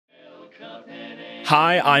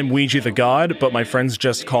Hi, I'm Ouija the God, but my friends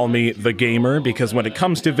just call me the Gamer because when it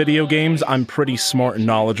comes to video games, I'm pretty smart and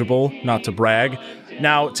knowledgeable, not to brag.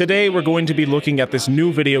 Now, today we're going to be looking at this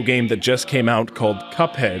new video game that just came out called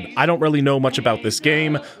Cuphead. I don't really know much about this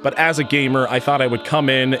game, but as a gamer, I thought I would come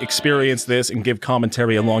in, experience this, and give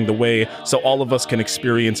commentary along the way so all of us can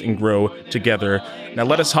experience and grow together. Now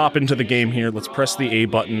let us hop into the game here. Let's press the A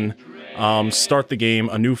button. Start the game,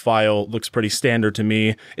 a new file, looks pretty standard to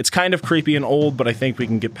me. It's kind of creepy and old, but I think we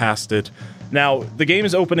can get past it. Now, the game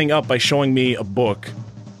is opening up by showing me a book.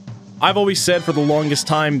 I've always said for the longest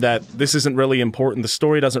time that this isn't really important, the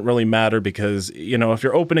story doesn't really matter because, you know, if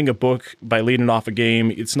you're opening a book by leading off a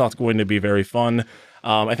game, it's not going to be very fun.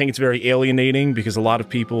 I think it's very alienating because a lot of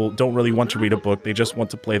people don't really want to read a book, they just want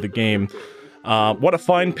to play the game. What a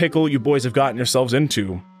fine pickle you boys have gotten yourselves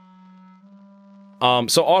into.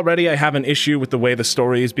 So already I have an issue with the way the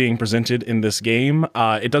story is being presented in this game.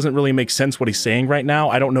 It doesn't really make sense what he's saying right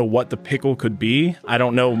now. I don't know what the pickle could be. I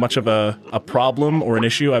don't know much of a problem or an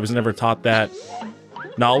issue. I was never taught that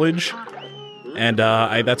knowledge. And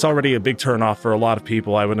that's already a big turnoff for a lot of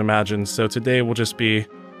people, I would imagine. So today will just be...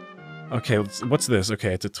 Okay, what's this?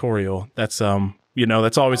 Okay, a tutorial. That's, you know,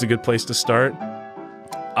 that's always a good place to start.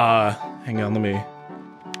 Hang on, let me...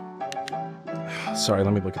 Sorry,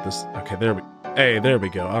 let me look at this. Okay, there we... Hey, there we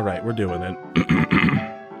go. Alright, we're doing it.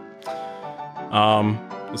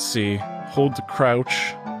 Let's see. Hold to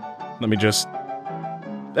crouch. Let me just...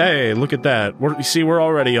 Hey, look at that. You see, we're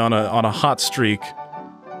already on a hot streak.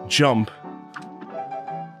 Jump.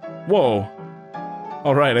 Whoa.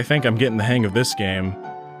 Alright, I think I'm getting the hang of this game.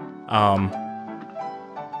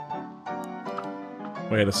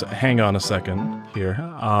 Wait a sec. Hang on a second here.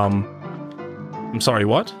 I'm sorry,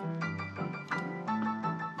 what?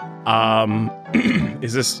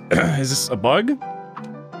 Is this a bug?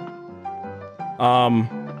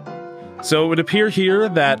 So it would appear here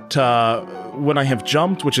that, when I have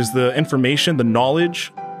jumped, which is the information, the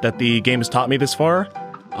knowledge that the game has taught me this far,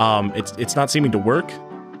 it's not seeming to work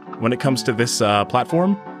when it comes to this,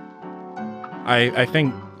 platform. I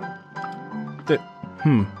think that,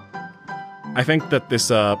 I think that this,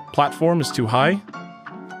 platform is too high,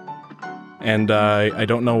 and, I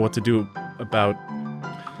don't know what to do about...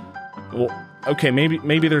 Well, okay,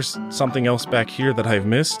 maybe there's something else back here that I've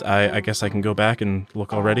missed. I guess I can go back and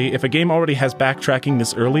look already. If a game already has backtracking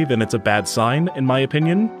this early, then it's a bad sign, in my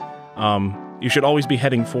opinion. You should always be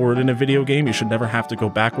heading forward in a video game. You should never have to go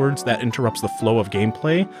backwards. That interrupts the flow of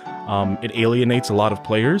gameplay. It alienates a lot of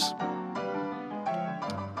players.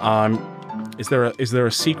 Is there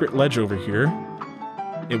a secret ledge over here?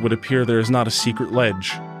 It would appear there is not a secret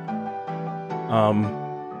ledge.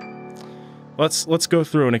 Let's go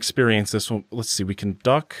through and experience this one. Let's see, we can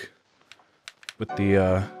duck with the,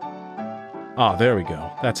 Ah, there we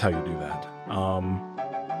go. That's how you do that.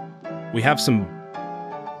 We have some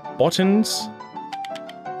buttons.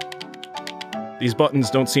 These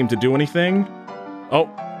buttons don't seem to do anything. Oh.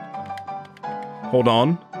 Hold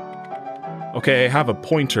on. Okay, I have a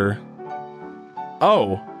pointer.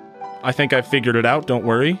 Oh. I think I figured it out, don't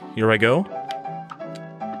worry. Here I go.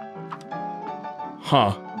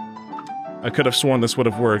 Huh. I could have sworn this would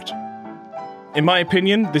have worked. In my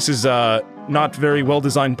opinion, this is a not very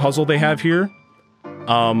well-designed puzzle they have here.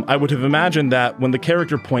 I would have imagined that when the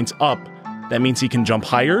character points up, that means he can jump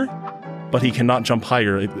higher, but he cannot jump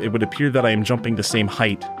higher. It would appear that I am jumping the same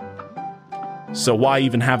height. So why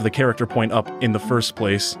even have the character point up in the first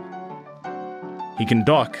place? He can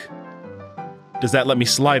duck. Does that let me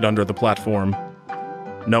slide under the platform?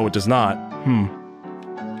 No, it does not.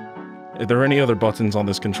 Are there any other buttons on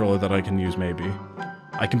this controller that I can use, maybe?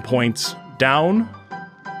 I can point down.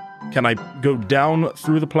 Can I go down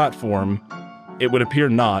through the platform? It would appear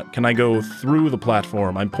not. Can I go through the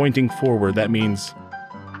platform? I'm pointing forward. That means...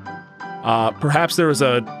 perhaps there is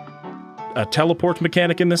a teleport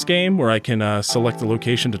mechanic in this game where I can select a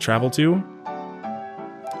location to travel to.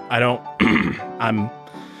 I don't...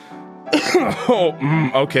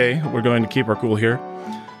 okay, we're going to keep our cool here.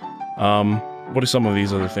 What are some of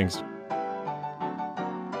these other things?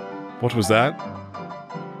 What was that?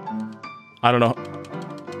 I don't know.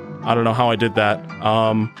 I don't know how I did that.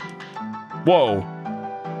 Whoa.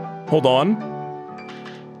 Hold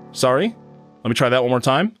on. Sorry. Let me try that one more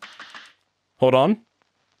time. Hold on.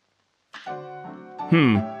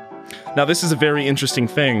 Now this is a very interesting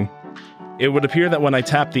thing. It would appear that when I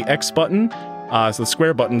tap the X button, it's the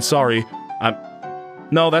square button, sorry.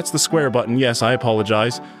 No, that's the square button, yes, I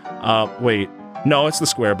apologize. Wait. No, it's the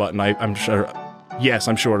square button, I'm sure. Yes,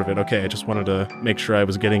 I'm short of it. Okay, I just wanted to make sure I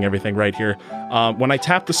was getting everything right here. When I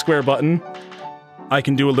tap the square button, I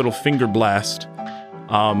can do a little finger blast.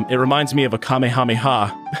 It reminds me of a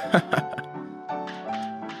Kamehameha.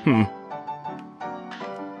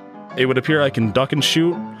 It would appear I can duck and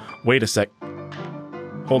shoot. Wait a sec.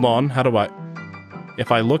 Hold on, how do I...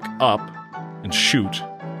 If I look up and shoot,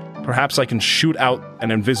 perhaps I can shoot out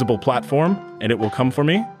an invisible platform and it will come for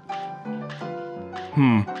me?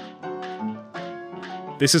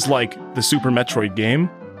 This is like the Super Metroid game.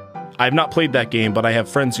 I have not played that game, but I have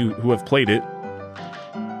friends who have played it.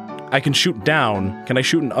 I can shoot down. Can I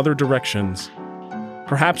shoot in other directions?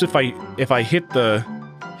 Perhaps if I hit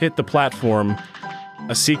the platform,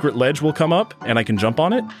 a secret ledge will come up and I can jump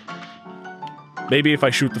on it? Maybe if I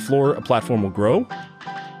shoot the floor, a platform will grow?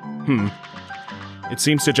 It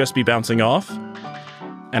seems to just be bouncing off,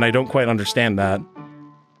 and I don't quite understand that.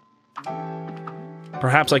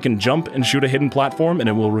 Perhaps I can jump and shoot a hidden platform and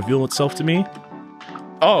it will reveal itself to me?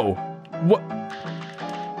 Oh! What?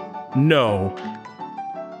 No.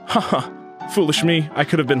 Haha. Foolish me. I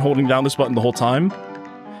could have been holding down this button the whole time.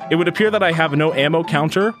 It would appear that I have no ammo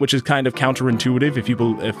counter, which is kind of counterintuitive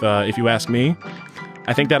if you ask me.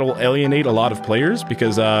 I think that'll alienate a lot of players,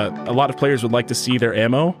 because a lot of players would like to see their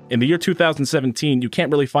ammo. In the year 2017, you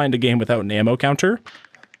can't really find a game without an ammo counter.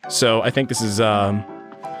 So I think this is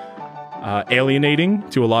alienating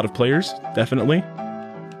to a lot of players, definitely.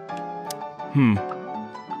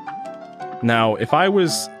 Now, if I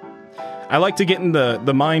like to get in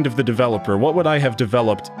the mind of the developer. What would I have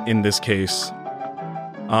developed in this case?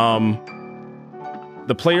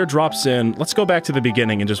 The player drops in... Let's go back to the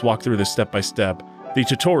beginning and just walk through this step by step. The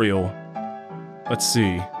tutorial. Let's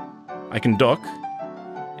see. I can duck.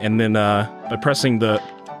 And then, by pressing the...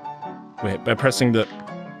 Wait, by pressing the...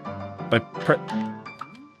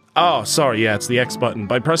 Oh, sorry, yeah, it's the X button.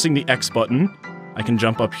 By pressing the X button, I can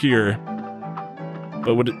jump up here.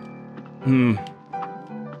 But would it...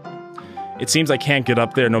 It seems I can't get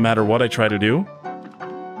up there no matter what I try to do.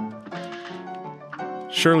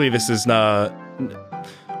 Surely this is not...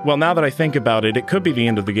 Well, now that I think about it, it could be the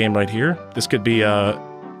end of the game right here. This could be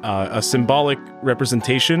a symbolic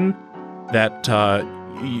representation that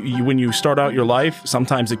when you start out your life,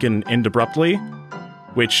 sometimes it can end abruptly,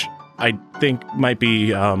 which I think might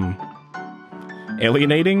be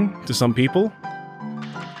alienating to some people.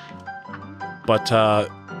 But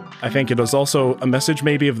I think it is also a message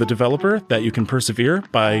maybe of the developer that you can persevere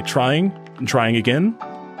by trying and trying again.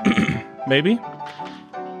 Maybe?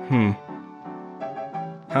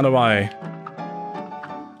 How do I...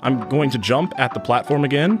 I'm going to jump at the platform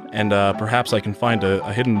again, and perhaps I can find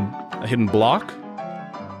a hidden block.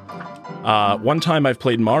 One time I've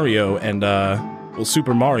played Mario and well,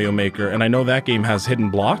 Super Mario Maker, and I know that game has hidden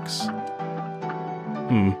blocks.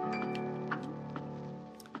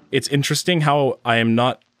 It's interesting how I'm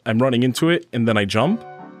running into it and then I jump,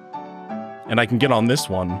 and I can get on this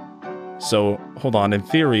one. So hold on, in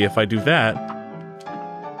theory, if I do that.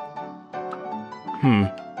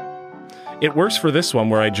 It works for this one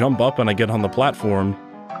where I jump up and I get on the platform,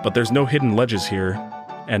 but there's no hidden ledges here,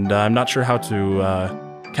 and I'm not sure how to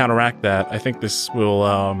counteract that. I think this will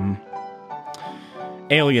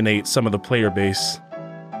alienate some of the player base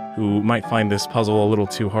who might find this puzzle a little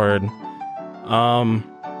too hard.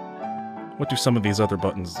 What do some of these other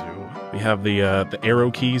buttons do? We have the arrow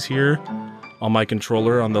keys here on my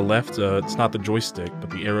controller on the left. It's not the joystick, but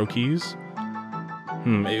the arrow keys.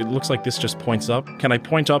 It looks like this just points up. Can I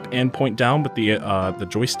point up and point down with the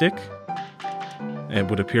joystick? It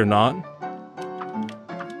would appear not.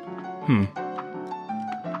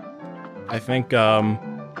 I think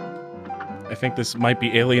this might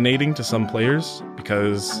be alienating to some players,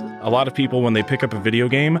 because a lot of people, when they pick up a video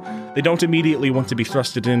game, they don't immediately want to be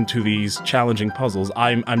thrusted into these challenging puzzles.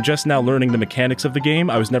 I'm just now learning the mechanics of the game.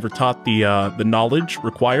 I was never taught the knowledge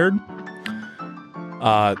required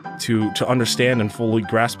to understand and fully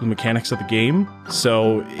grasp the mechanics of the game.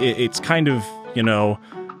 So it's kind of, you know,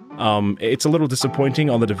 it's a little disappointing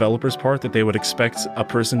on the developer's part that they would expect a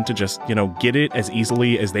person to just, you know, get it as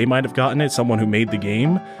easily as they might have gotten it, someone who made the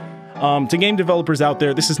game. To game developers out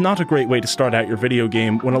there, this is not a great way to start out your video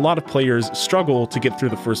game. When a lot of players struggle to get through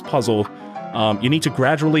the first puzzle, you need to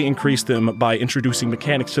gradually increase them by introducing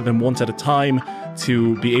mechanics to them once at a time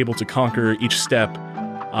to be able to conquer each step,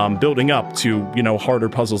 building up to, you know, harder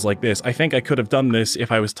puzzles like this. I think I could have done this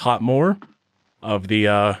if I was taught more of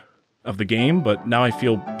the game, but now I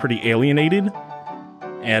feel pretty alienated,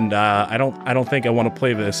 and I don't think I want to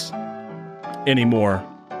play this anymore,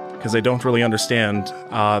 because I don't really understand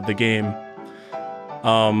the game.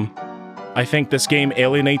 I think this game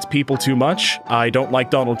alienates people too much. I don't like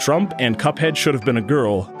Donald Trump, and Cuphead should have been a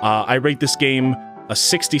girl. I rate this game a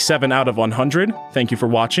 67 out of 100. Thank you for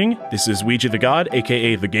watching. This is Ouija the God,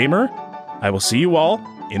 aka The Gamer, I will see you all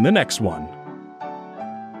in the next one.